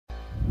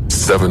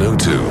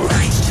702.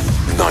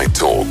 Night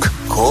Talk.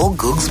 Call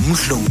Googs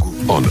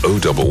Mhlungu On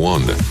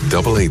 011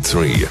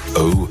 883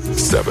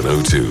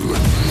 0702.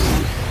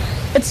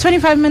 It's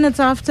 25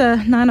 minutes after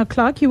 9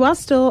 o'clock. You are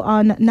still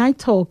on Night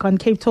Talk on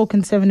Cape Talk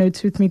and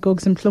 702 with me,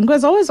 Googs Mhlungu.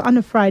 As always, on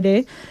a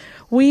Friday,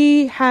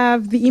 we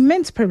have the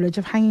immense privilege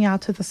of hanging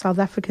out with a South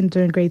African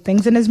doing great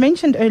things. And as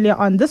mentioned earlier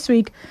on this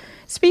week,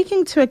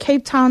 speaking to a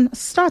Cape Town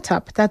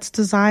startup that's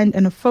designed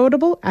an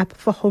affordable app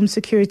for home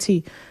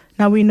security.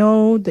 Now, we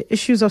know the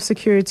issues of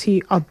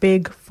security are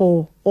big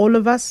for all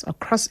of us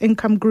across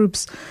income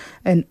groups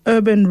and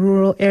urban,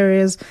 rural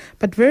areas,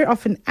 but very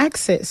often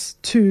access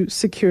to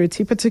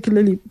security,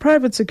 particularly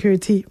private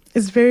security,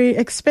 is very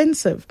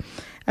expensive.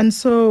 And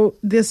so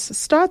this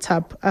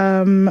startup,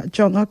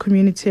 Jonga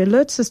Community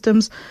Alert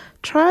Systems,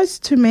 tries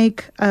to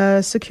make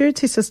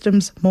security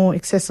systems more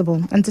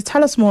accessible. And to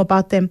tell us more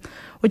about them,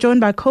 we're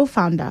joined by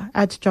co-founder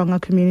at Jonga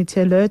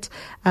Community Alert,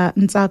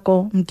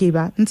 Ntsako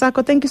Mkiba.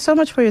 Ntsako, thank you so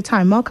much for your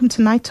time. Welcome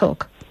to Night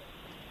Talk.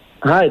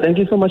 Hi, thank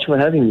you so much for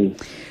having me.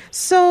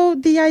 So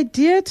the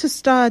idea to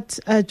start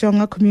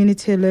Jonga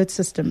Community Alert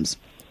Systems,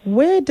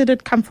 where did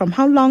it come from?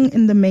 How long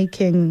in the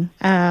making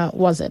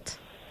was it?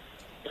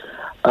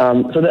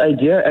 So the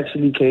idea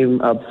actually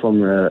came up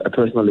from a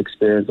personal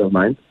experience of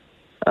mine.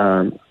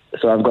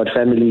 So I've got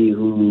family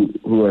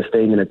who are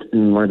staying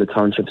in one of the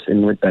townships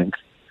in Witbank.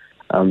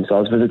 So I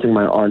was visiting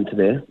my aunt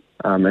there.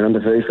 And on the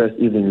very first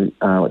evening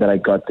that I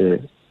got there,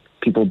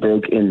 people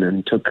broke in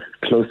and took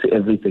close to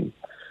everything.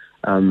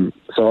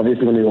 So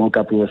obviously when we woke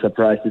up, we were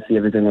surprised to see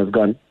everything was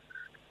gone.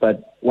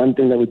 But one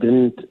thing that we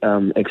didn't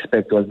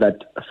expect was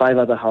that 5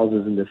 other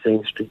houses in the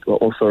same street were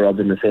also robbed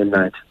in the same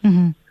night.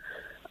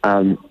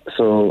 Mm-hmm.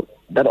 So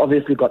that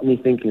obviously got me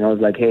thinking. I was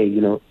like, hey,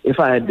 if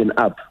I had been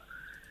up,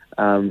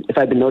 if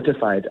I'd been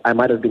notified, I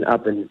might have been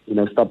up and,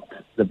 stopped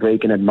the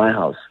break-in at my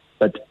house.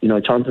 But,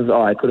 chances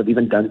are I could have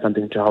even done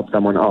something to help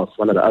someone else,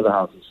 one of the other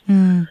houses.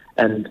 Mm.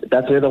 And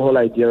that's where the whole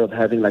idea of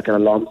having like an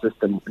alarm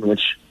system in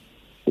which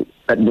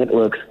that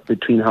networks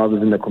between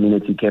houses in the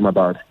community came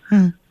about.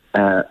 Mm.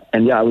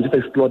 We just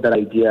explored that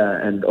idea,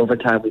 and over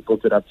time we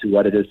built it up to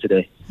what it is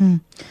today. Mm.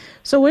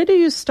 So where do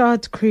you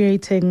start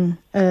creating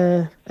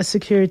a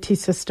security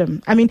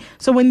system? I mean,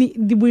 so when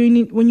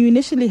you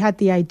initially had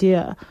the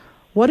idea,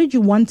 what did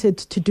you want it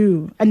to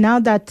do? And now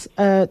that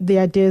the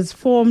idea is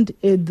formed,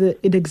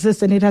 it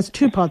exists, and it has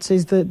 2 parts.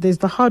 There's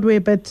the hardware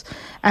bit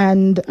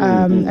and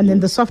then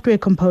the software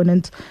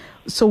component.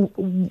 So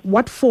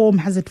what form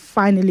has it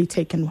finally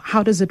taken?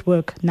 How does it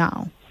work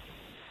now?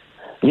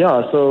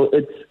 Yeah, so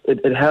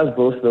it has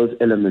both those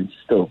elements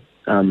still.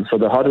 So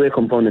the hardware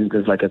component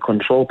is like a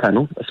control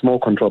panel, a small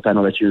control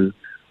panel that you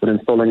would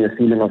install on your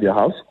ceiling of your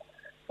house,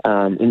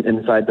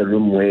 inside the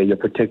room where you're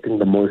protecting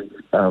the most,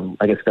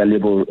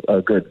 valuable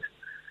goods.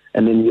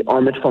 And then you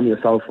arm it from your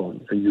cell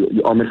phone. So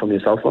you arm it from your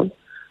cell phone.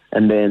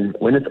 And then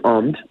when it's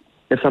armed,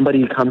 if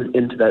somebody comes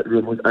into that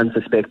room who's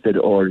unsuspected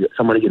or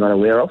somebody you're not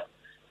aware of,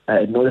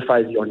 it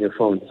notifies you on your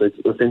phone. So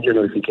it'll send you a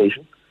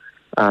notification.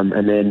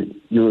 And then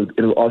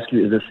it'll ask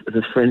you, is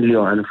this friendly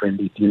or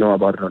unfriendly? Do you know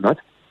about it or not?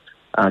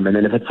 And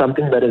then if it's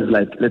something that is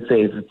like, let's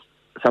say if it's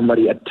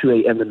somebody at 2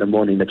 a.m. in the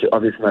morning that you're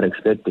obviously not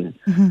expecting,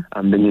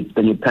 then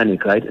you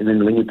panic, right? And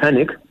then when you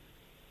panic,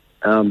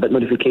 that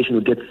notification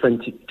will get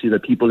sent to the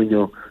people in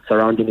your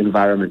surrounding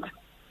environment.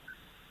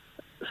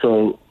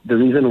 So the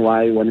reason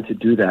why we wanted to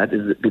do that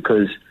is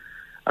because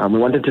we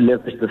wanted to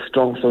leverage the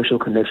strong social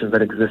connections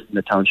that exist in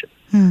the township.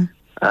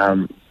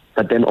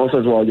 But then also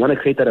as well, you want to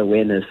create that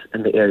awareness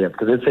in the area,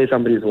 because let's say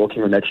somebody is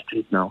walking on that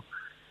street now.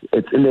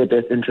 It's in their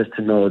best interest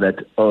to know that,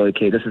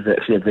 this is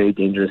actually a very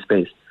dangerous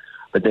space.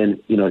 But then,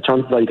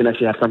 chances are you can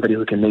actually have somebody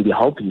who can maybe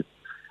help you.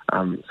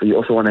 So you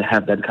also want to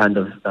have that kind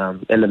of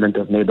element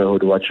of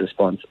neighborhood watch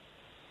response.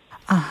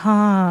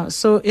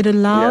 So it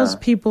allows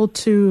people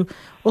to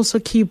also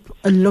keep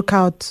a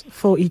lookout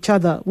for each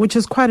other, which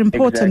is quite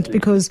important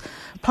because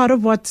part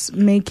of what's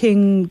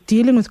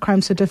dealing with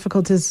crime so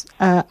difficult is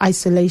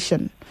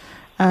isolation,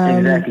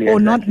 or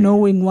not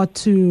knowing what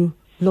to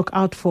look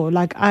out for.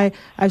 Like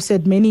I've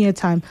said many a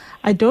time,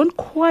 I don't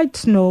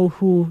quite know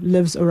who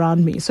lives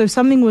around me. So if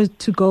something was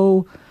to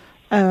go,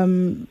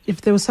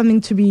 if there was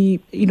something to be,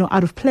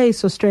 out of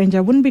place or strange,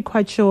 I wouldn't be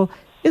quite sure.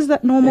 Is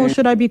that normal?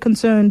 Should I be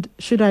concerned?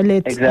 Should I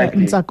let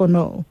Ntsako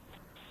know?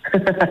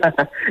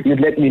 You'd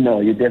let me know.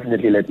 You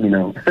definitely let me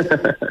know.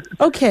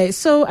 Okay,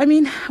 so,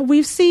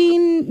 we've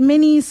seen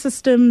many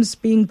systems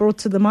being brought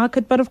to the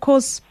market, but of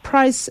course,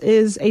 price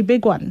is a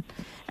big one.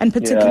 And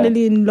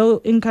particularly in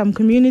low-income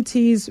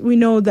communities, we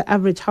know the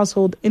average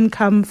household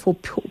income for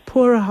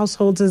poorer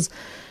households is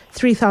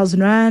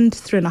 3,000 rand,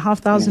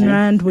 3,500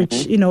 rand,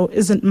 which,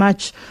 isn't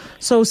much.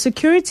 So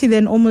security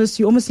then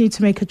you almost need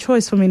to make a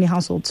choice for many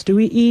households. Do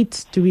we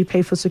eat? Do we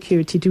pay for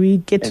security? Do we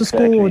get to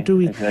school or do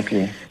we?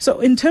 Exactly. So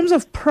in terms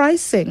of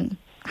pricing,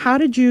 how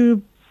did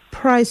you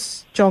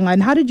price Jonga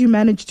and how did you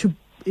manage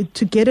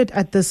to get it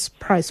at this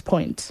price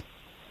point?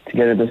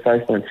 Yeah, so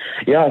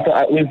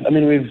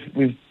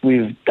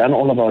we've done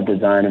all of our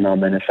design and our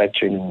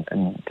manufacturing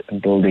and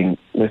building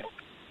with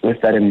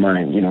with that in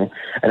mind,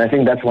 And I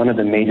think that's one of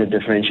the major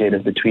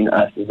differentiators between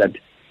us is that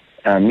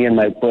me and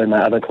my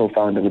other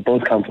co-founder, we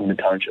both come from the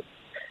township.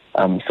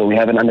 So we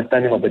have an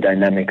understanding of the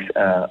dynamics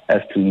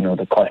as to,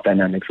 the cost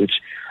dynamics, which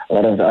a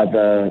lot of the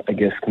other, I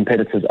guess,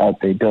 competitors out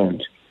there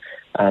don't.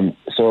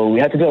 So we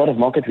had to do a lot of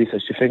market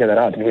research to figure that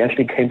out, and we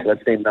actually came to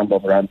that same number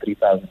of around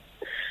 3,000.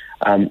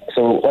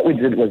 So what we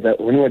did was that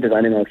when we were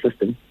designing our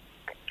system,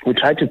 we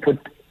tried to put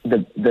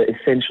the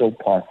essential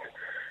parts,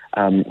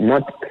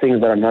 not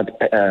things that are not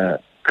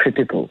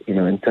critical,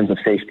 in terms of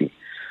safety.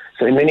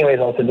 So in many ways,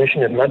 our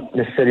solution is not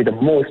necessarily the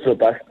most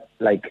robust,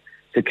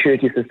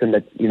 security system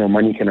that,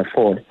 money can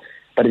afford,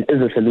 but it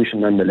is a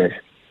solution nonetheless.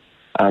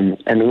 And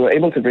we were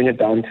able to bring it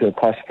down to a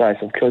cost price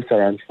of close to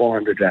around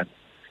 400 rand.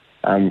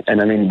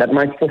 And I mean, that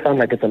might still sound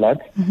like it's a lot,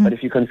 but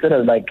if you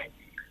consider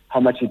how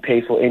much you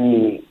pay for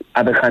any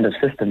other kind of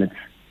system,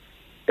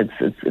 it's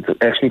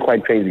actually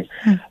quite crazy.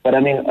 But I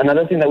mean,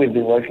 another thing that we've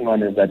been working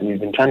on is that we've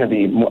been trying to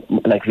be more,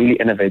 really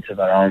innovative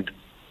around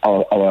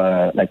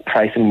our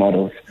pricing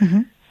models.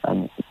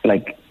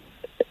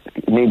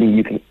 Maybe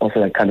you can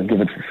also kind of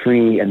give it for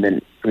free and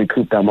then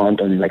recoup the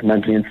amount on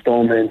monthly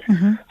installments.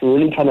 So we're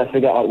really trying to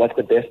figure out what's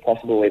the best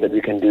possible way that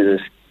we can do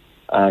this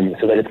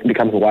so that it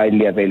becomes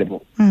widely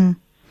available.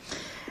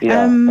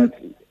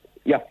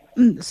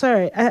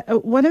 Sorry.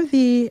 One of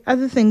the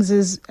other things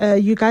is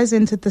you guys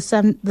entered the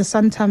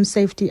Santam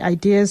Safety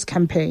Ideas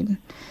campaign,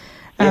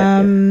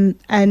 and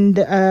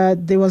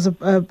there was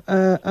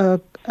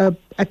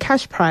a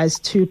cash prize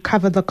to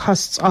cover the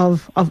costs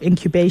of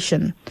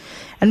incubation,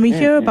 and we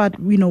hear about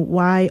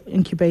why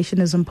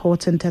incubation is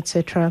important,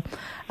 etc.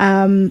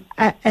 And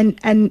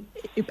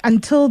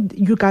until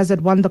you guys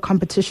had won the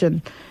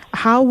competition,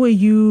 how were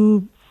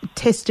you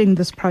testing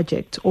this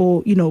project,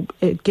 or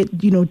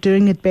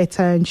doing it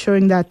better,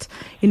 ensuring that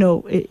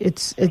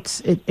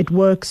it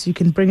works, you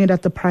can bring it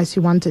at the price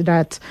you want it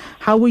at?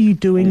 How were you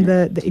doing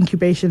the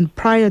incubation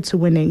prior to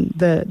winning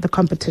the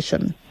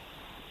competition?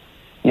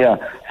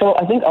 So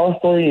I think our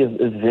story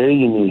is very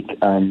unique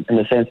in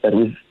the sense that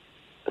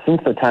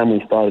since the time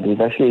we started,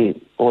 we've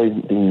actually always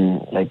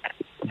been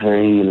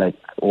very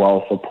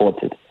well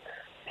supported,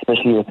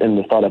 especially within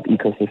the startup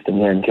ecosystem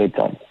here in Cape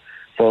Town.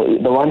 So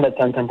the one that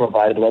Santam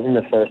provided wasn't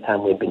the first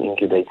time we've been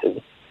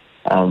incubated,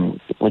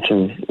 which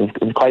is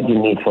quite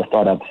unique for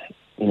startups,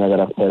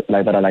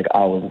 that are like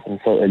ours, in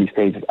so early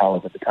stages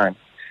ours at the time.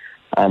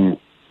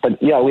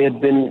 But we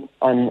had been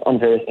on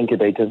various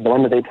incubators. The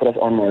one that they put us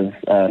on was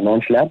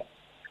Launch Lab,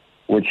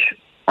 which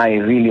I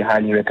really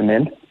highly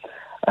recommend.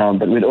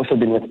 But we'd also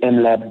been with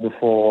M Labs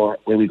before,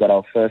 where we got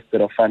our first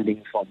bit of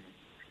funding from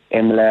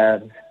M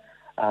Labs.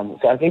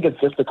 So I think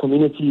it's just the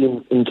community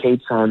in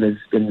Cape Town has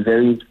been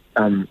very,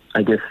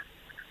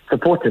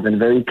 supportive and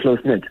very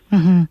close-knit.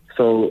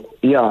 So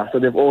we've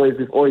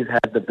always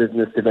had the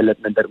business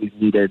development that we've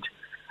needed,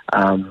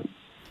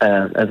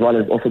 as well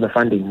as also the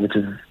funding, which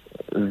is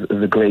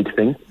a great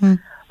thing.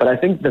 But I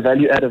think the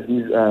value add of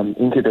these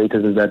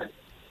incubators is that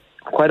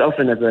quite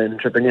often as an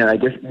entrepreneur, I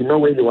guess you know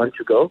where you want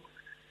to go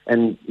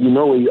and you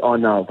know where you are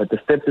now, but the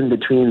steps in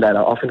between that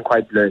are often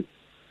quite blurry.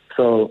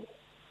 So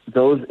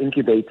those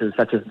incubators,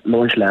 such as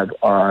Launch Lab,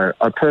 are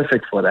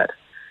perfect for that,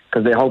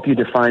 because they help you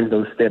define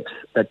those steps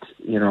that,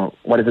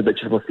 what is it that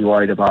you're supposed to be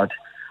worried about?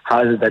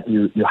 How is it that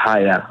you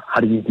hire? How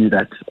do you do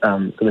that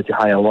so that you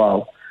hire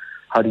well?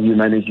 How do you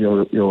manage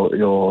your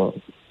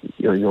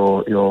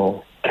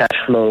cash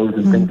flows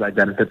and things like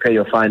that, and prepare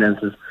your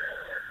finances?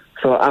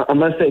 So I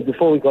must say,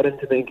 before we got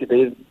into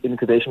the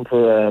incubation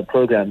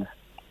program,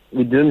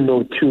 we didn't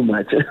know too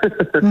much.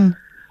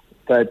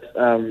 But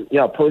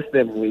post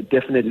them, we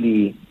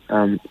definitely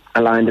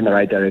aligned in the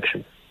right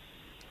direction.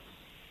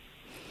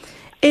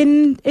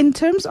 In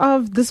terms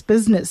of this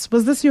business,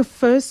 was this your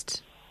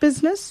first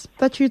business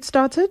that you'd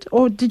started,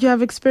 or did you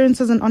have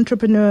experience as an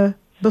entrepreneur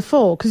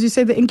before? Because you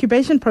say the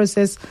incubation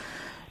process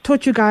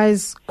taught you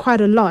guys quite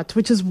a lot,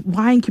 which is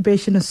why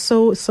incubation is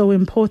so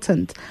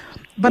important.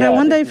 But I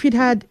wonder if you'd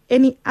had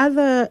any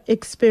other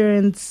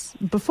experience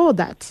before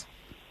that.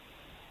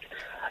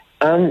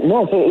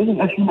 No, so it was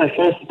actually my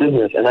first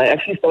business, and I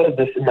actually started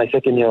this in my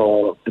second year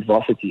of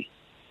varsity.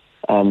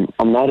 I'm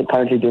now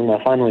currently doing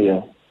my final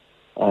year,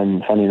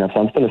 funny enough, so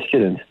I'm still a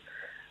student.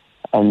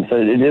 So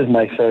it is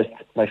my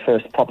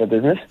first proper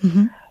business.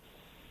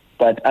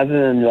 But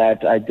other than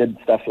that, I did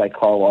stuff like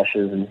car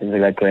washes and things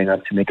like that growing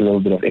up to make a little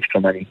bit of extra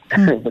money,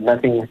 but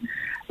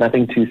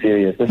nothing too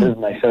serious. This is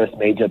my first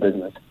major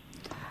business.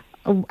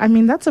 I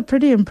mean, that's a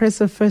pretty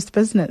impressive first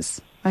business,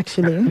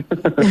 actually.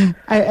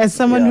 As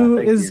someone who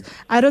is,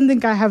 I don't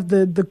think I have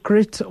the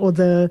grit or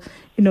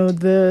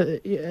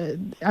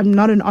I'm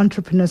not an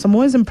entrepreneur. So I'm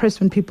always impressed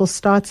when people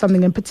start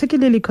something, and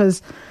particularly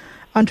because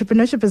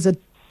entrepreneurship is a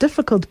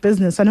difficult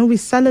business. I know we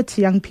sell it to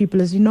young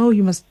people as, you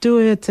must do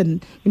it,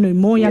 and,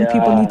 more young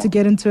people need to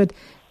get into it.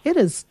 It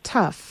is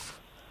tough.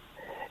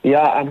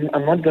 Yeah,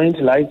 I'm not going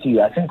to lie to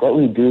you. I think what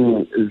we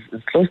do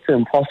is close to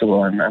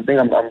impossible, and I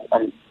think I'm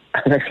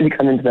actually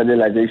coming to that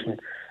realization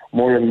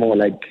more and more.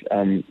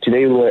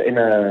 Today we were in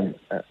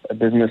a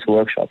business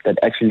workshop that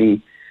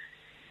actually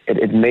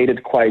it made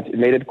it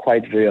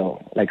quite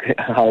real, like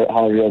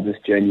how real this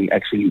journey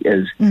actually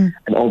is,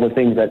 and all the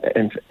things that,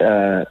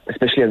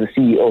 especially as a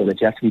CEO, that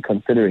you have to be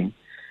considering.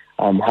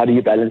 How do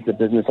you balance the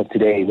business of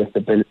today with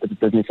the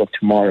business of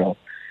tomorrow?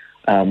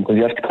 Because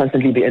you have to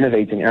constantly be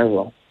innovating as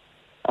well.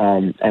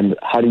 And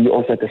how do you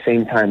also at the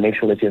same time make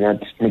sure that you're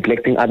not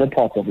neglecting other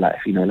parts of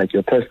life, like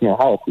your personal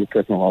health, your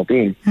personal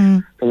well-being.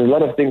 So there's a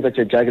lot of things that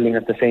you're juggling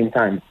at the same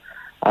time.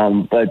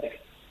 But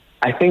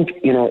I think,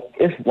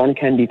 if one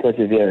can be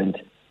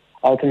perseverant,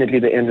 ultimately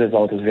the end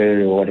result is very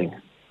rewarding.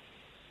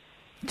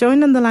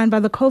 Joined on the line by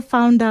the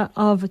co-founder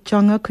of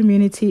Jonga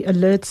Community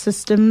Alert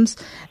Systems,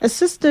 a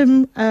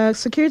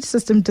security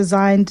system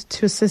designed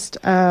to assist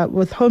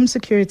with home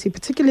security,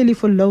 particularly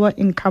for lower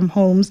income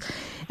homes.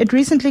 It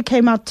recently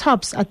came out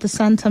tops at the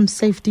Santam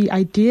Safety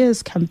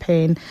Ideas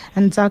campaign,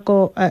 and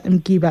Zako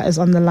Mgiba is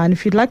on the line.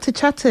 If you'd like to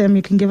chat to him,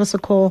 you can give us a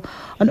call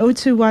on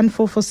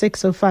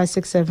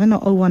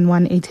 021-446-0567 or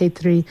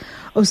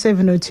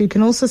 011-883-0702. You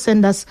can also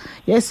send us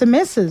your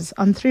SMSs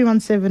on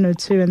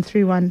 31702 and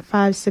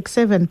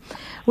 31567.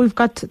 We've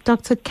got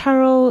Dr.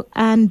 Carol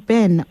Ann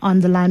Ben on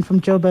the line from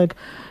Joburg.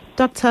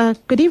 Doctor,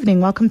 good evening.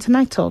 Welcome to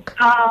Night Talk.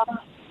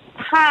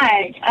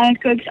 Hi.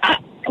 Good.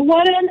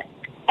 What an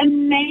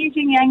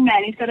amazing young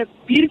man. He's got a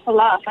beautiful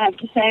laugh, I have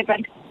to say, but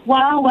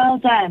wow, well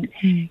done.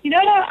 You know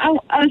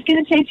what I was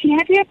going to say to you?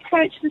 Have you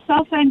approached the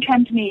cell phone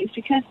companies?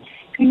 Because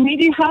when we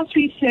do health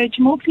research,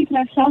 more people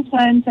have cell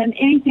phones than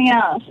anything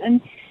else, and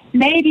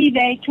maybe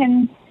they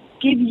can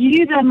give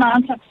you the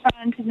amount up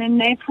front and then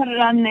they put it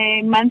on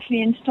their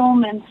monthly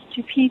installments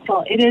to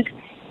people. It is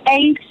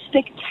a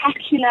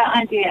spectacular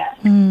idea.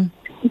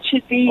 It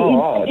should be in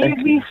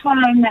every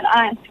home that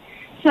I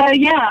have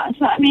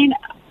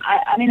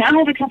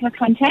a couple of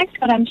contacts,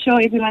 but I'm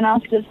sure everyone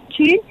else does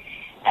too.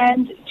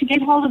 And to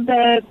get hold of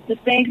the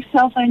big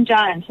cell phone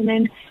giants, and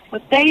then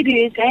what they do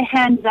is they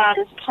hand it out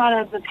as part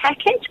of the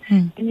package,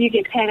 and you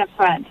get paid up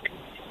front.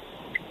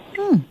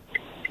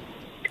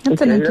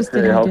 That's an interesting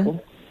idea. Helpful.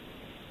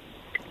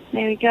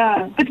 There we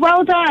go. But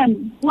well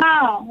done.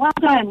 Wow, well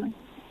done.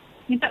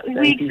 We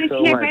expect to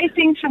hear great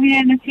things from you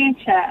in the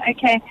future.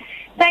 Okay.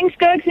 Thanks,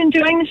 Gogs.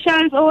 Enjoying the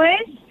show as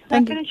always.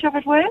 Finish off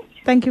at work.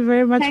 Thank you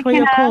very much for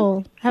your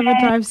call. Have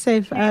a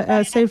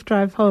safe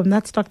drive home.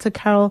 That's Dr.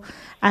 Carol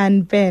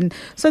and Ben.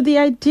 So the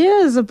idea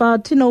is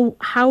about,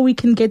 how we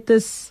can get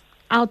this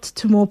out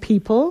to more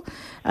people.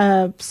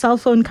 Cell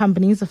phone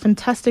companies, a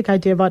fantastic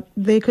idea, but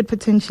they could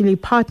potentially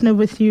partner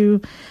with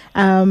you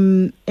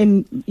in,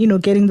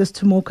 getting this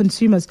to more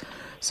consumers.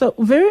 So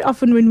very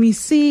often when we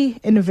see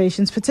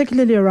innovations,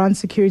 particularly around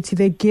security,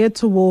 they're geared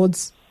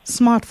towards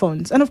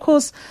smartphones. And of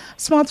course,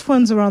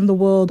 smartphones around the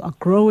world are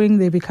growing.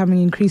 They're becoming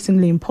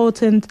increasingly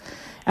important.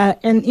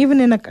 And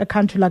even in a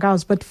country like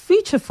ours, but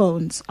feature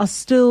phones are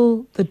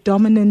still the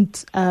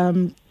dominant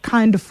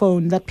kind of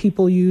phone that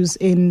people use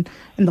in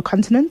the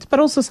continent, but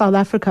also South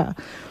Africa.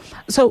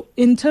 So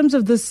in terms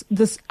of this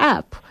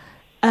app,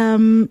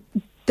 how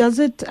does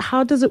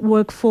it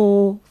work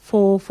for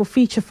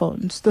feature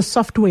phones, the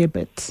software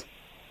bit?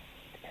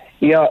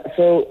 Yeah,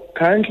 so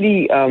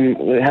currently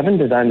we haven't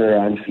designed it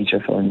around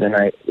feature phones, and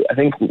I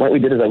think what we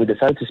did is that we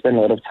decided to spend a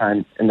lot of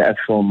time in the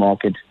actual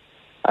market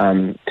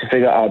to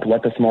figure out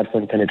what the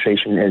smartphone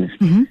penetration is.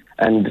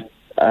 And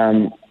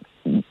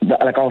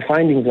our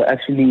findings were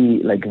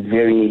actually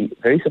very,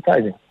 very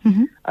surprising.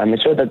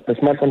 It showed that the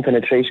smartphone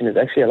penetration is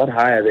actually a lot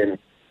higher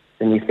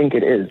than we think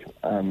it is,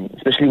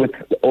 especially with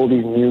all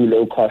these new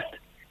low-cost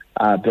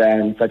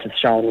brands such as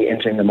Xiaomi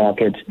entering the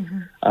market.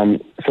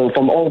 So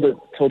from all the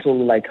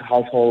total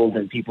households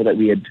and people that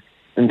we had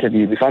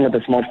interviewed, we found that the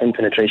smartphone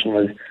penetration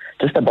was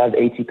just above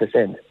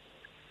 80%.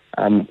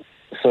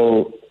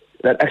 So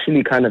that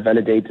actually kind of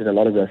validated a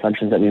lot of the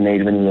assumptions that we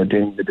made when we were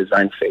doing the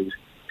design phase.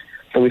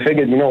 So we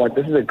figured,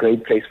 this is a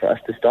great place for us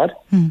to start.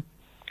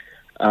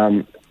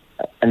 And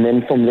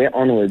then from there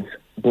onwards,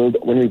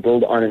 when we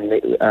build on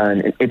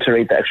and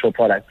iterate the actual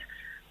product,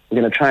 we're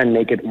going to try and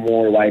make it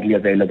more widely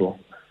available.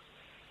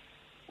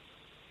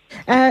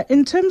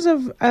 In terms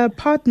of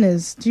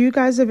partners, do you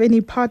guys have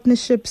any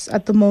partnerships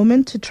at the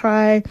moment to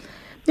try,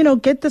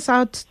 get this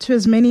out to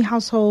as many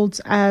households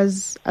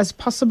as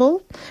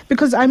possible?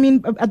 Because,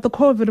 at the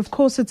core of it, of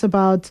course,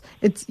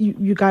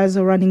 you guys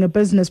are running a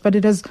business, but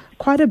it has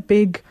quite a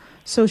big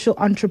social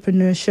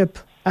entrepreneurship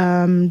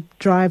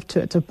drive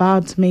to it,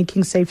 about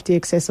making safety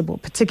accessible,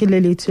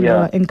 particularly to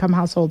lower income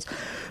households.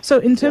 So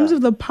in terms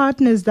of the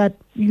partners that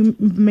you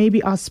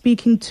maybe are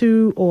speaking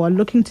to or are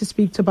looking to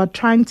speak to about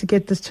trying to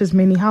get this to as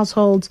many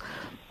households,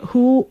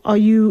 who are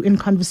you in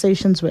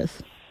conversations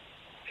with?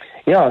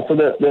 Yeah, so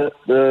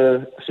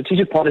the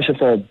strategic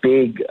partnerships are a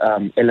big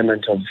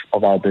element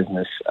of our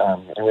business.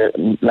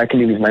 And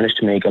luckily, we've managed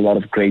to make a lot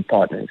of great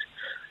partners.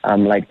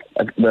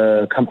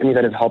 The company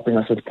that is helping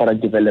us with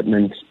product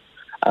development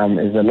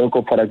is a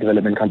local product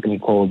development company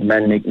called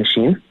Man Make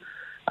Machine.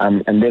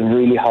 And they've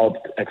really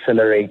helped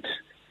accelerate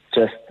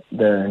just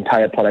the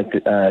entire product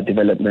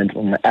development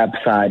from the app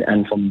side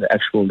and from the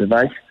actual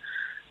device.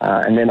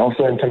 And then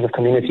also in terms of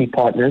community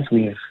partners,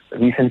 we've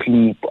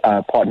recently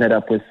partnered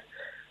up with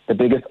the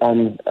biggest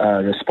armed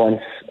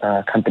response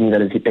company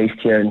that is based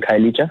here in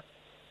Khayelitsha,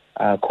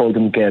 called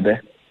Mgebe.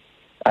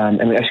 And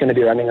we're actually going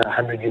to be running a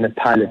 100-unit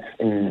pilot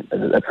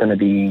that's going to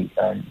be,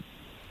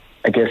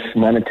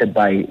 monitored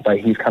by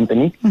his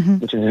company,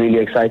 which is really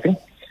exciting.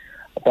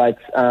 But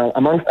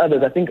amongst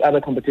others, I think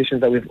other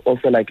competitions that we've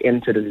also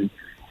entered and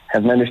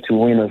have managed to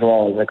win as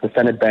well, like the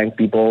Standard Bank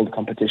Be Bold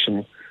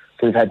competition.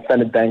 So we've had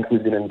Standard Bank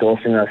who's been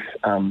endorsing us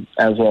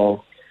as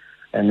well.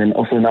 And then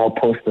also now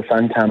post the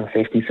Santam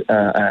Safety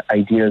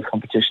Ideas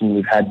competition,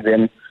 we've had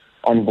them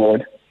on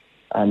board.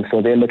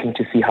 So they're looking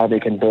to see how they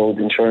can build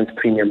insurance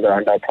premiums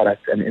around our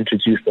products and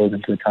introduce those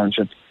into the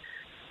township.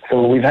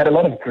 So we've had a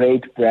lot of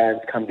great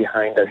brands come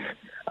behind us,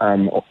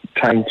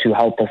 trying to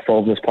help us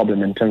solve this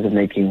problem in terms of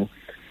making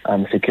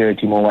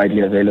security more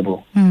widely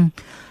available.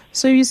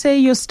 So you say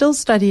you're still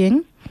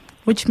studying,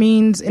 which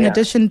means in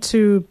addition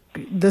to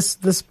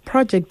this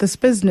project, this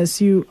business,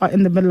 you are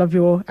in the middle of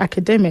your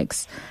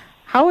academics.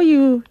 How are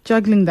you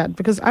juggling that?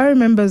 Because I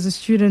remember as a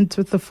student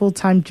with a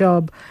full-time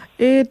job,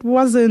 it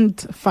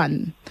wasn't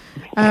fun.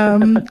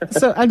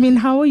 So,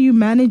 how are you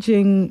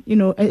managing,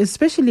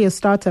 especially a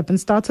startup, and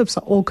startups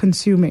are all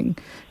consuming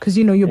because,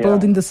 you're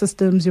building the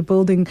systems, you're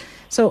building.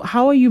 So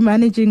how are you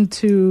managing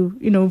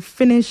to,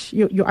 finish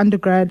your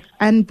undergrad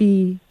and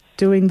be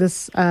doing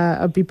this,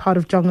 be part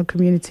of Jonga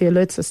Community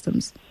Alert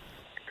Systems?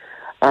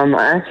 I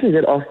actually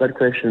get asked that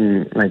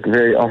question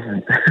very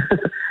often.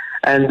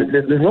 And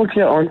there's no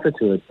clear answer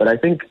to it, but I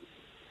think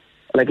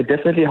it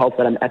definitely helps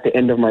that I'm at the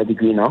end of my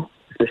degree now,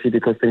 especially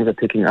because things are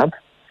picking up.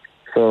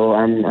 So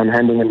I'm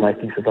handing in my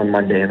thesis on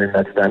Monday, and then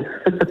that's done,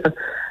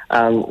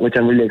 which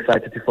I'm really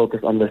excited to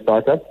focus on the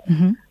startup.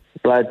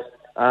 But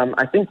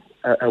I think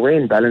a way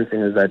in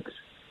balancing is that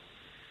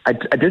I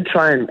did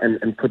try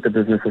and put the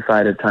business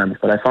aside at times,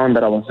 but I found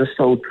that I was just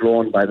so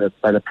drawn by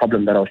the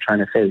problem that I was trying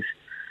to face.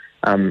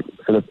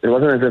 So that it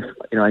wasn't as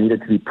if I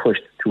needed to be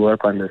pushed to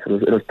work on this.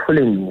 It was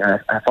pulling me.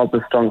 I felt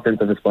a strong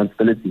sense of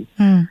responsibility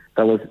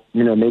that was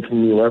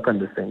making me work on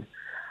this thing.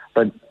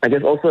 But I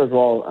guess also as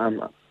well,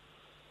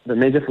 the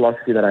major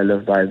philosophy that I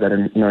live by is that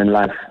in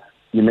life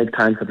you make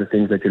time for the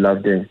things that you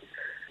love doing.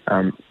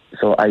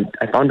 So I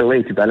found a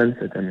way to balance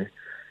it, and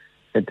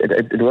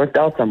it worked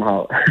out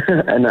somehow.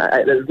 And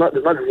there's not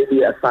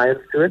really a science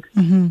to it,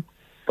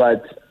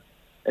 but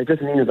it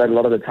just means that a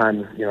lot of the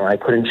times I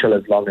couldn't chill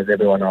as long as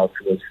everyone else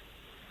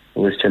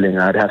was chilling.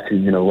 I'd have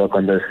to work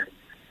on this.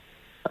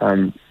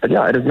 But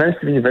yeah, it has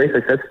managed to be very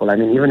successful.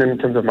 Even in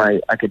terms of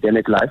my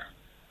academic life,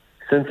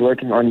 since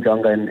working on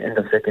Jonga in end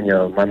of second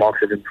year, my marks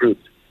have improved.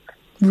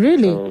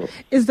 Really? So,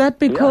 is that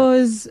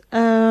because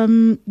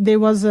there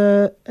was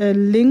a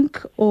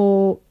link,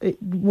 or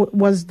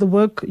was the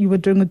work you were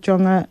doing with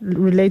Jonga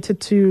related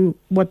to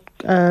what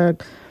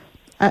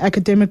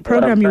academic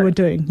program you were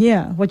doing?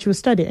 Yeah, what you were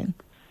studying?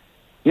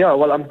 Yeah,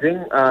 well, I'm doing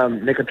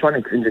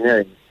mechatronics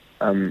engineering.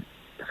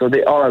 So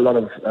there are a lot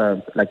of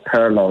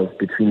parallels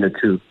between the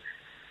two.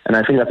 And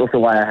I think that's also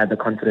why I had the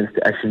confidence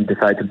to actually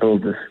decide to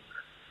build this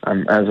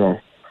as well.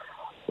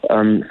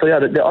 So yeah,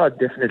 there are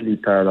definitely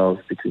parallels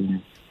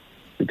between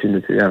the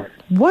two, yeah.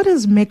 What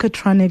is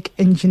mechatronic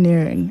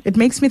engineering? It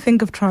makes me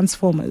think of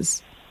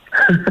Transformers.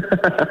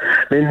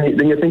 Then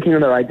you're thinking in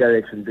the right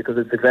direction, because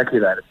it's exactly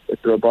that.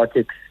 It's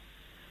robotics,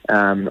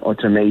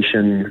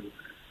 automation,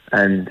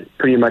 and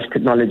pretty much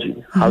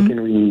technology. How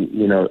can we,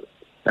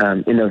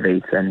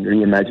 innovate and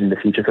reimagine the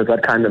future? So it's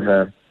that kind of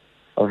a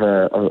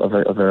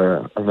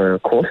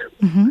course.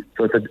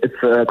 So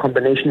it's a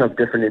combination of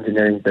different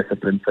engineering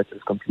disciplines, such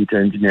as computer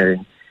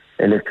engineering,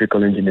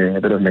 electrical engineering,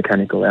 a bit of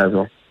mechanical as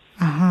well.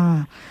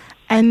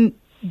 And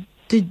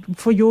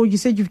you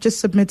said you've just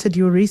submitted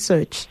your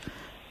research.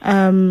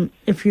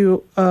 If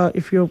you're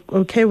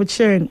okay with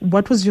sharing,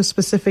 what was your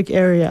specific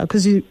area?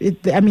 Because you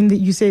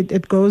said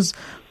it goes.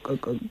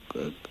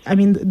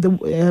 The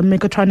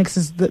mechatronics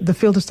is the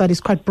field of study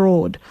is quite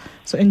broad.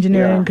 So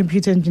engineering,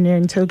 computer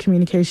engineering,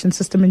 telecommunication,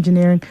 system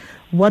engineering.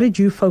 What did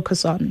you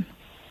focus on?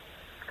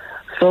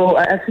 So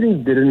I actually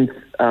didn't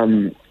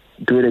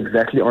do it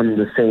exactly on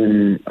the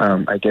same,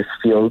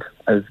 field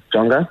as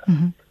Jonga.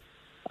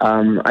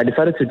 I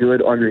decided to do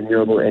it on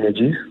renewable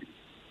energies.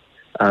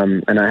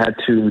 And I had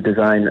to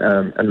design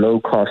a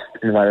low-cost,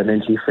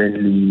 environmentally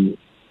friendly,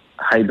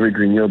 hybrid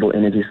renewable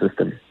energy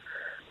system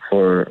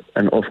for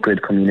an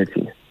off-grid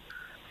community.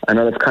 I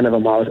know that's kind of a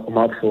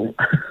mouthful,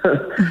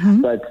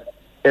 but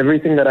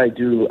everything that I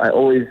do, there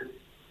always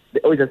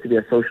has to be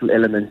a social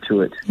element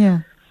to it. Yeah.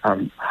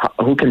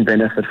 Who can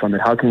benefit from it?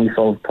 How can we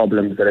solve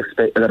problems that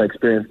are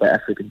experienced by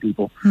African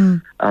people?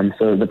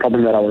 So the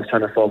problem that I was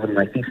trying to solve in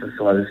my thesis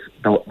was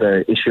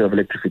the issue of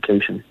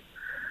electrification.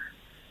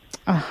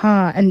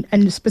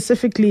 And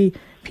specifically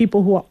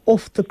people who are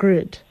off the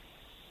grid.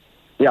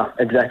 Yeah,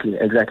 exactly.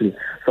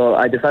 So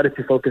I decided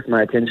to focus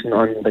my attention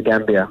on the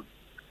Gambia.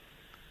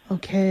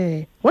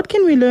 Okay. What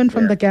can we learn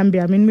from the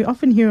Gambia? We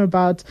often hear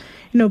about,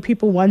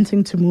 people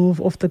wanting to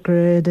move off the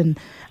grid and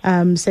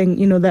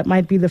saying, that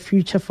might be the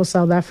future for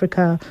South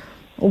Africa.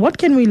 What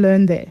can we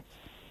learn there?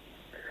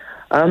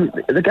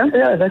 The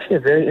Gambia is actually a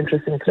very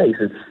interesting place.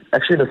 It's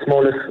actually the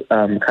smallest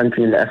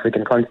country in the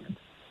African continent,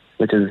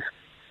 which is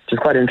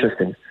quite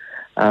interesting.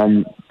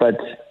 But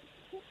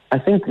I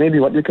think maybe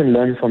what we can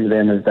learn from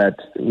them is that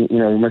we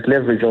must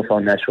leverage off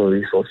our natural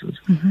resources.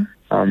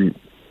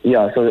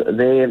 So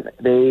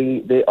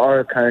they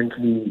are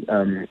currently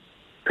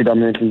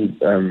predominantly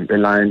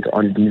reliant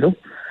on diesel,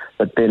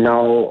 but they're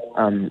now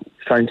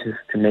trying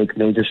to make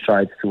major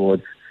strides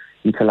towards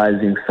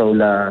utilizing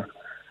solar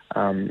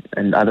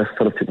and other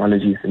sort of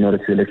technologies in order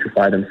to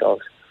electrify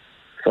themselves.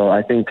 So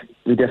I think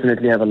we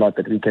definitely have a lot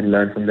that we can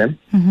learn from them.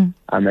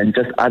 And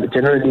just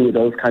generally,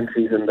 those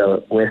countries in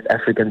the West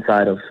African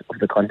side of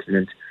the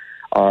continent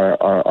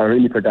are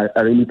really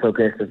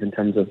progressive in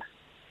terms of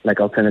like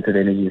alternative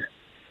energies.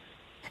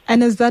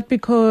 And is that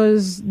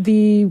because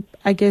the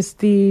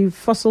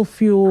fossil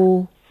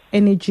fuel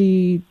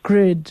energy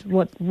grid,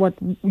 what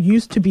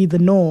used to be the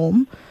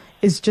norm,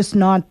 is just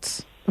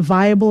not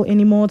viable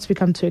anymore? It's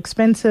become too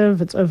expensive.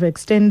 It's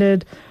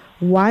overextended.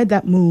 Why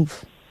that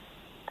move?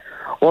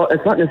 Well,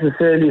 it's not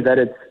necessarily that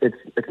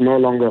it's no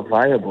longer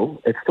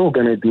viable. It's still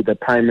going to be the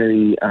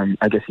primary,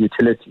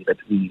 utility that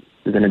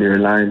we're going to be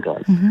reliant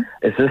on.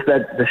 It's just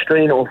that the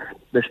strain off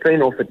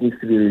it needs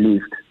to be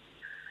relieved.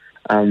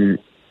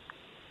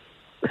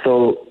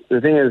 So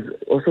the thing is,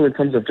 also in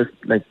terms of just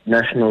like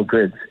national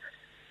grids,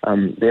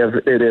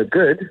 they're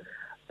good,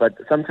 but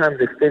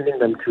sometimes extending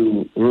them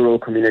to rural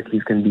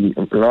communities can be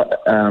a lot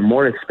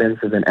more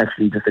expensive than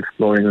actually just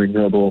exploring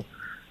renewable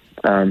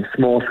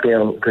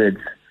small-scale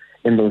grids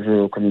in those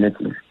rural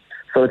communities.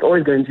 So it's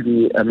always going to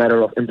be a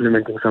matter of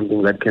implementing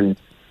something that can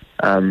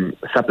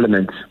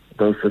supplement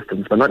those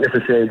systems, but not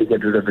necessarily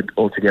get rid of it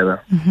altogether.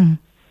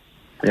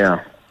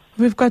 Yeah.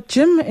 We've got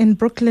Jim in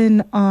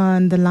Brooklyn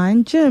on the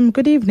line. Jim,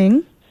 good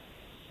evening.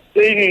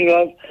 Good evening,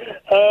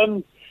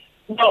 love.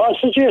 I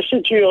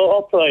suggested to your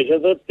operator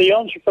that the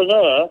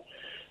entrepreneur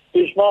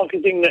who's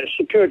marketing that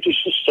security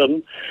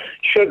system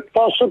should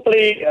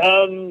possibly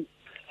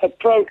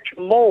approach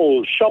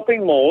malls,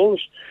 shopping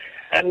malls,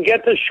 and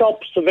get the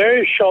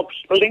various shops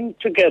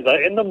linked together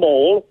in the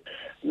mall,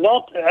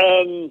 not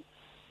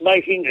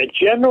making a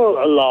general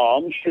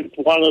alarm should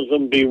one of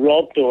them be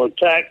robbed or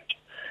attacked,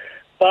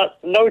 but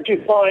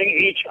notifying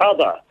each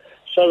other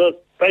so that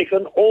they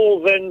can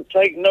all then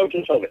take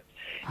notice of it.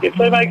 If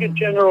they make a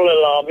general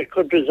alarm, it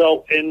could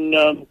result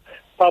in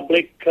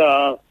public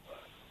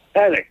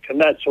panic and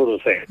that sort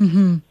of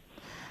thing.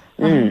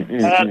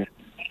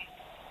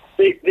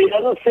 The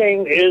other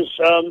thing is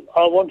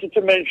I wanted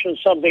to mention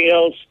something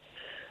else,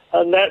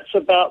 and that's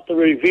about the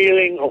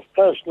revealing of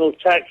personal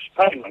tax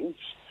payments.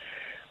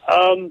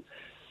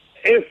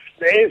 If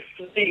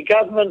the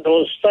government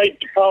or State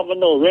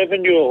Department or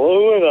Revenue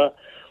or whoever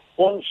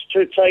wants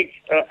to take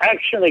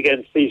action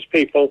against these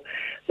people,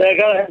 they're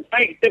going to have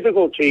great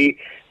difficulty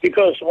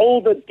because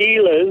all the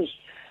dealers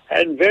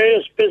and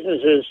various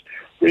businesses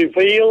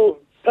reveal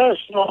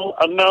personal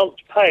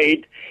amounts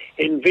paid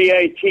in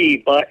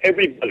VAT by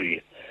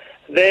everybody.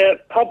 They're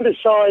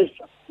publicized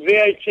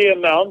VAT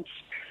amounts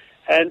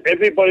and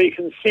everybody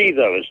can see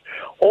those.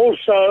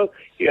 Also,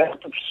 you have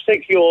to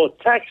stick your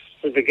tax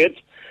certificate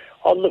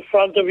on the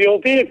front of your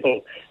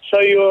vehicle. So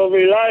you're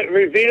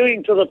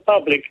revealing to the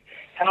public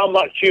how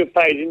much you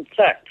paid in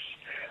tax.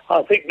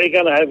 I think they're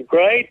going to have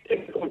great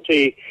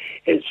difficulty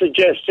in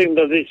suggesting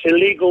that it's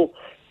illegal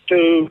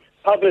to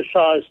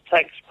publicize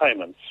tax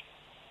payments.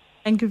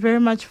 Thank you very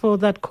much for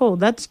that call.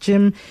 That's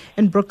Jim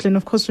in Brooklyn,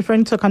 of course,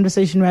 referring to a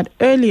conversation we had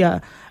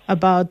earlier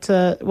about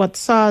what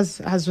SARS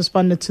has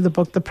responded to the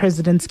book, The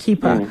President's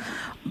Keeper.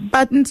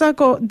 But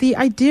Ntsako, the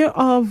idea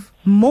of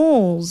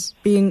malls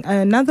being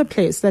another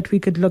place that we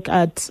could look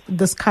at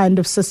this kind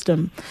of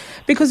system,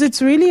 because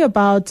it's really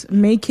about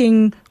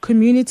making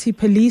community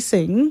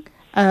policing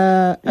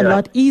a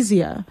lot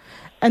easier.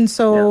 And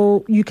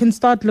so you can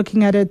start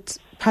looking at it,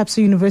 perhaps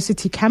a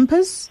university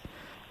campus,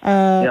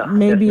 maybe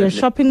definitely a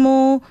shopping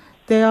mall.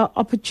 There are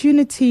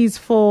opportunities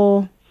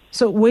where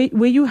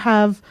you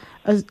have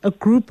a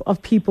group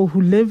of people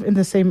who live in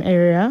the same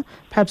area,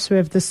 perhaps who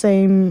have the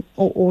same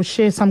or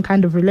share some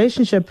kind of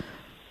relationship.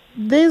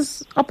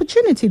 There's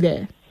opportunity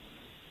there.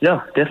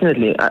 Yeah,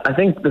 definitely. I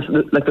think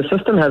the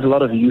system has a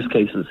lot of use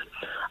cases,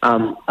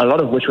 a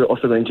lot of which we're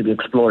also going to be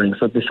exploring.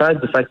 So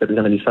besides the fact that we're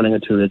going to be selling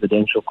it to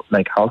residential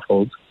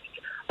households,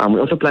 we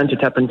also plan to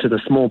tap into the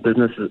small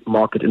business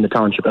market in the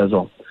township as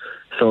well.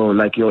 So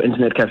like your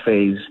internet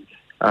cafes,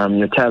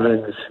 your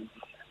taverns,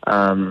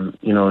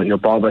 your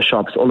barber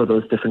shops, all of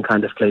those different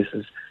kind of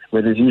places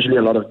where there's usually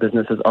a lot of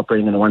businesses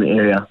operating in one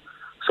area.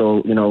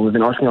 So, we've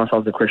been asking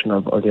ourselves the question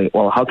of,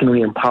 how can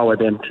we empower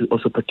them to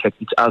also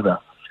protect each other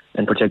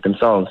and protect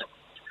themselves?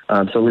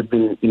 So we've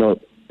been,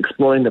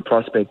 exploring the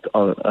prospect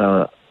of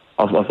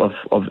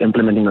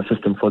implementing a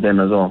system for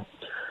them as well.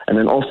 And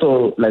then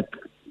also, like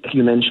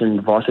you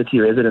mentioned, varsity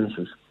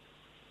residences.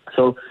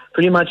 So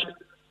pretty much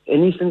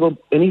any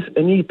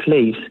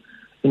place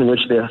in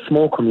which there are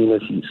small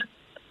communities,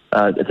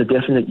 it's a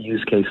definite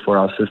use case for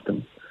our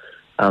system.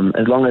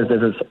 As long as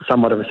there's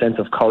somewhat of a sense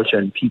of culture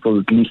and people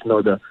at least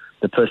know the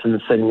person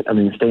staying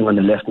on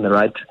the left and the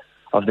right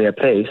of their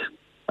place,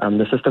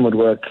 the system would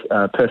work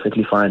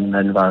perfectly fine in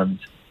that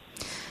environment.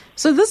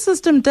 So this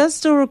system does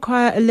still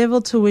require a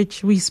level to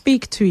which we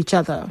speak to each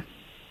other.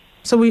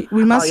 So we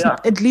must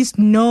at least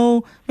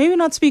know, maybe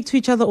not speak to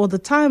each other all the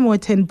time or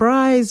attend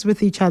braais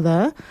with each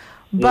other,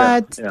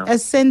 but a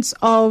sense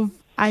of,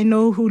 I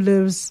know who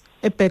lives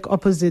back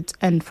opposite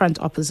and front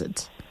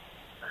opposite.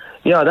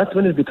 Yeah, that's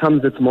when it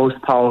becomes its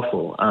most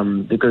powerful,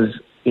 because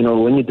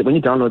when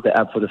you download the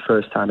app for the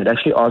first time, it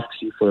actually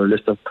asks you for a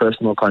list of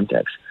personal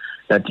contacts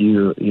that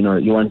you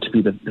want to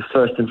be the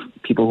first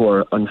people who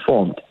are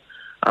informed,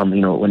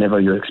 whenever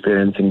you're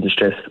experiencing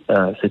distress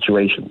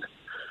situations.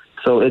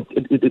 So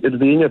it'd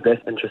be in your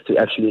best interest to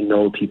actually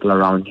know people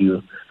around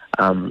you.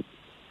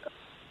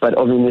 But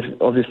I mean,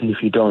 obviously,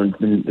 if you don't,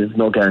 then there's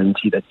no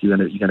guarantee that you're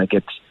gonna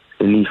get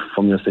relief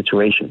from your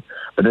situation.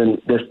 But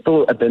then there's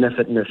still a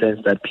benefit in the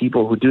sense that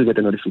people who do get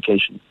a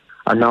notification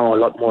are now a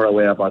lot more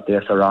aware about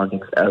their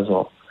surroundings as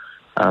well.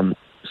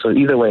 So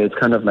either way, it's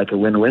kind of like a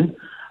win-win.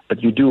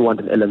 But you do want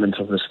an element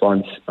of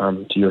response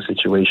to your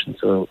situation.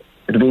 So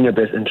it'll be in your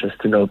best interest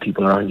to know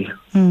people around you.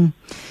 Mm.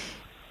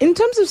 In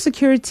terms of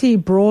security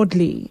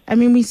broadly, I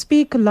mean, we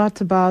speak a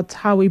lot about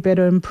how we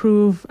better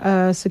improve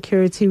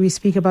security. We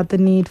speak about the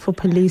need for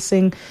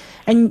policing.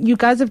 And you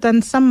guys have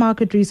done some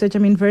market research, I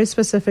mean, very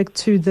specific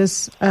to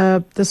this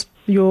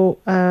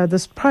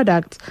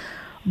product.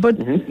 But,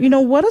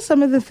 what are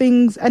some of the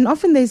things, and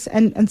often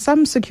and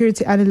some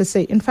security analysts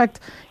say, in fact,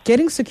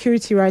 getting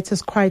security right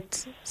is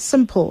quite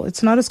simple.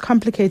 It's not as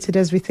complicated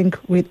as we think,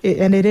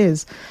 and it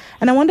is.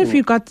 And I wonder if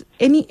you got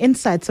any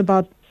insights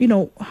about,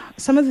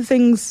 some of the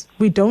things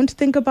we don't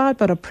think about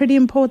but are pretty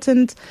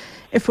important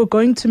if we're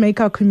going to make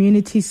our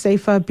community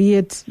safer, be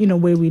it,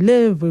 where we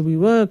live, where we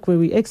work, where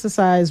we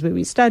exercise, where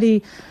we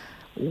study.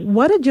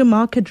 What did your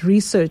market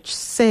research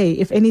say,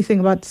 if anything,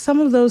 about some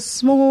of those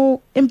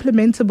small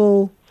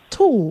implementable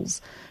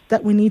tools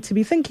that we need to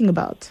be thinking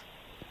about?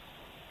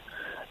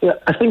 Yeah,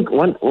 I think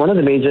one of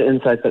the major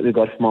insights that we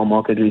got from our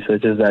market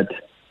research is that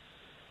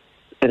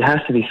it has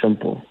to be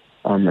simple.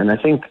 And I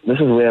think this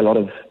is where a lot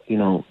of,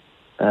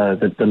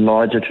 the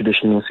larger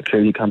traditional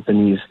security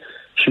companies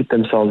shoot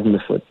themselves in the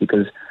foot,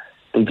 because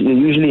they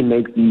usually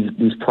make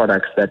these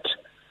products that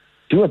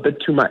do a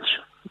bit too much,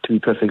 to be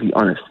perfectly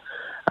honest.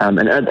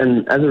 And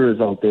as a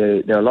result,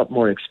 they're a lot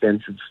more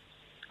expensive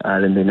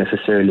than they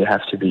necessarily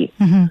have to be.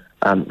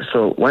 Mm-hmm.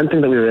 So one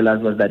thing that we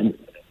realized was that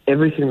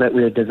everything that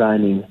we're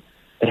designing,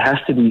 it has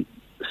to be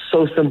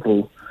so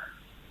simple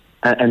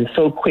and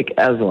so quick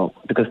as well,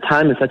 because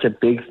time is such a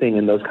big thing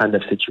in those kind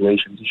of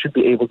situations. You should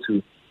be able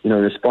to,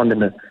 respond in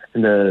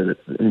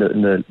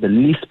the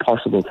least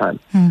possible time.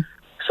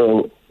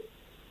 So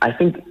I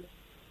think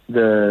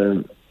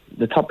the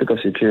topic of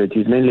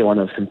security is mainly one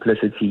of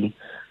simplicity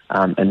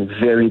and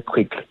very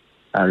quick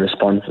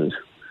responses.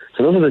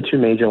 So those are the two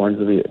major ones,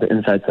 the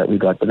insights that we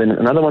got. But then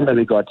another one that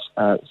we got,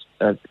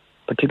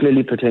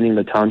 particularly pertaining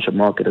to the township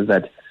market, is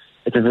that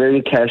it's a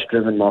very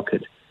cash-driven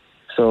market.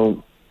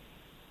 So,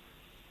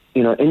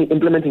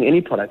 implementing any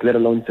product, let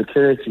alone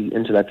security,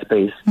 into that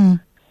space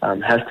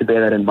has to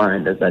bear that in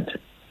mind, is that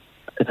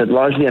it's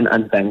largely an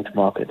unbanked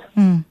market.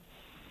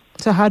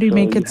 So how do you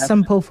make it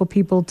simple for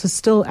people to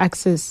still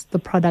access the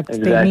products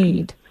they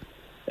need?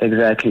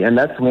 Exactly. And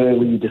that's where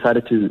we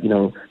decided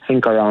to,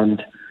 think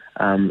around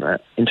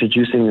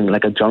introducing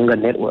like a Jonga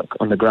network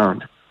on the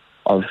ground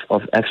of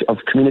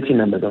community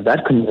members of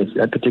that community,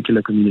 that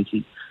particular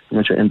community in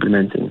which we're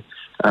implementing,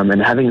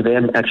 and having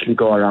them actually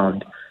go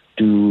around,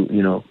 do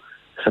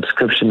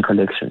subscription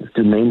collections,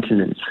 do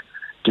maintenance,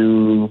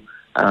 do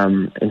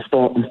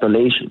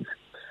installations.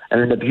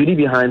 And then the beauty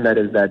behind that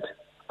is that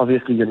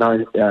obviously you're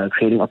now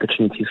creating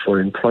opportunities for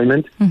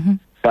employment,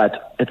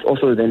 but it's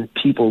also then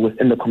people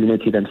within the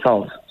community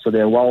themselves. So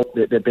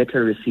they're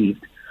better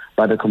received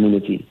by the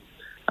community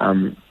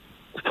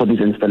for these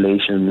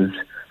installations,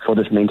 for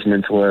this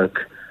maintenance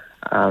work.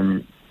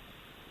 So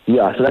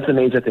that's a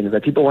major thing, is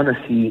that people want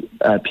to see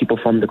people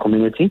from the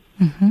community.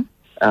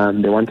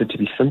 They want it to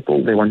be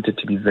simple. They want it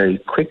to be very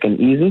quick and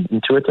easy,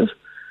 intuitive.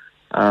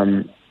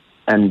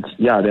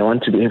 They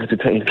want to be able to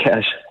pay in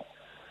cash.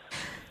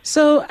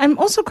 So I'm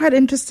also quite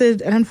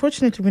interested, and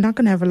unfortunately we're not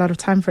going to have a lot of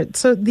time for it.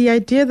 So the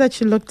idea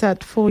that you looked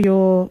at for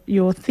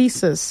your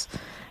thesis,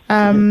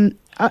 do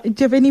you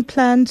have any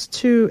plans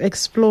to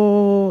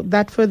explore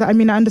that further? I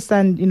mean, I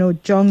understand,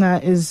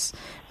 Jonga is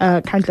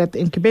currently at the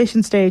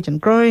incubation stage and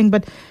growing,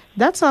 but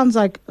that sounds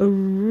like a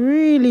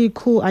really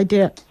cool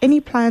idea. Any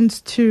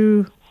plans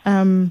to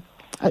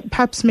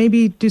perhaps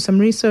maybe do some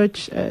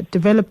research,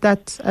 develop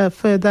that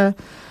further?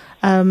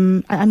 I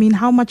mean,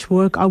 how much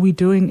work are we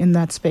doing in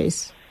that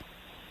space?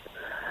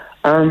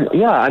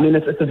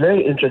 It's a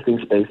very interesting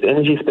space. The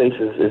energy space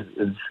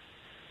is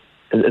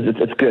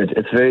good.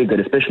 It's very good,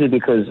 especially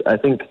because I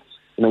think,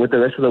 with the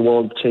rest of the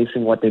world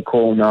chasing what they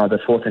call now the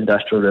fourth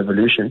industrial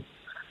revolution,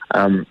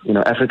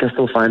 Africa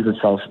still finds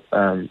itself,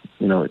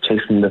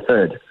 chasing the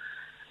third.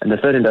 And the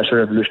third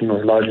industrial revolution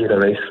was largely the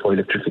race for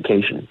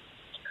electrification.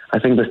 I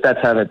think the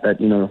stats have it that,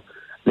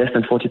 less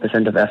than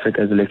 40% of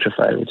Africa is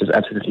electrified, which is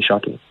absolutely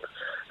shocking.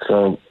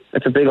 So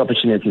it's a big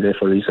opportunity there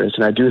for research.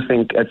 And I do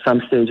think at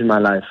some stage in my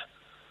life,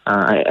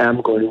 I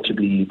am going to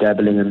be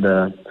dabbling in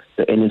the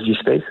energy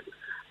space.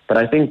 But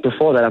I think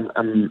before that,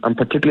 I'm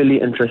particularly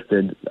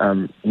interested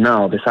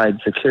now,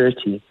 besides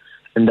security,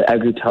 in the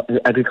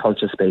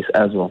agriculture space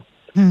as well,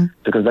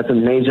 because that's a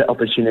major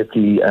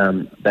opportunity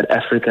that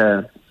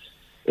Africa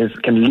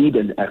can lead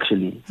in,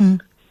 actually.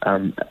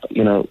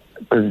 You know,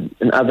 because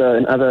in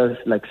other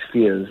like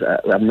spheres,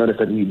 I've noticed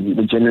that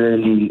we're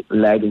generally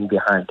lagging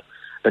behind.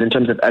 But in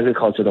terms of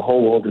agriculture, the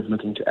whole world is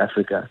looking to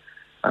Africa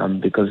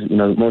because, you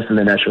know, most of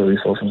the natural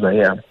resources are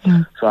here.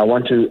 So I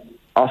want to,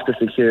 after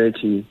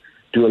security,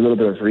 do a little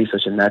bit of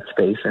research in that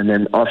space, and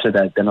then after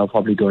that, then I'll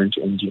probably go into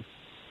energy.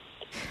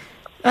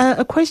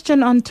 A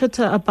question on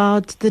Twitter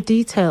about the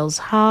details.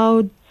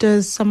 How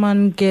does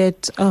someone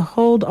get a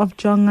hold of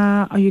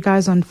Jonga? Are you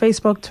guys on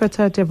Facebook,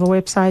 Twitter? Do you have a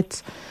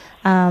website?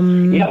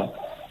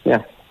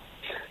 Yeah.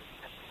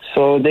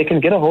 So they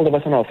can get a hold of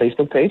us on our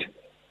Facebook page.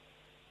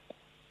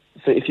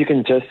 So if you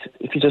just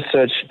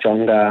search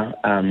Jonga,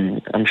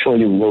 I'm sure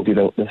you will be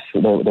the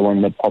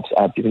one that pops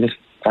up. You can just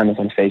find us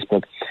on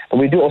Facebook. But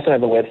we do also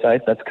have a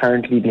website that's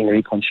currently being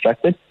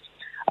reconstructed,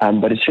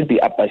 but it should be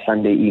up by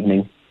Sunday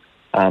evening.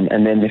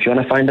 And then if you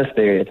want to find us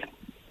there, it's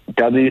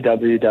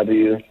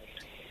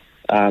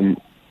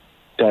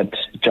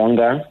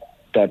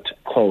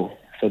www.jonga.co.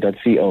 So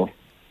 .co.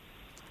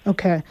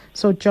 Okay,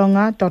 so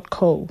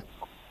jonga.co.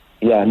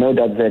 Yeah, no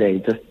 .za,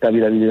 just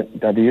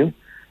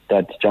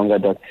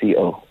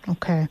www.jonga.co.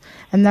 Okay,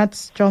 and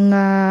that's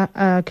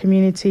Jonga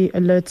Community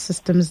Alert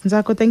Systems.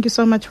 Nzako, thank you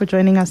so much for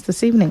joining us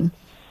this evening.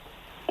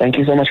 Thank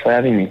you so much for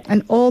having me.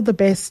 And all the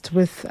best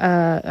with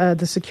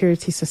the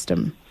security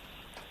system.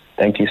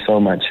 Thank you so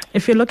much.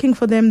 If you're looking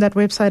for them, that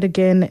website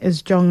again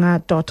is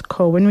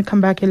jonga.co. When we come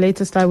back, your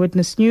latest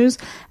Eyewitness News,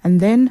 and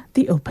then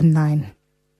the Open Line.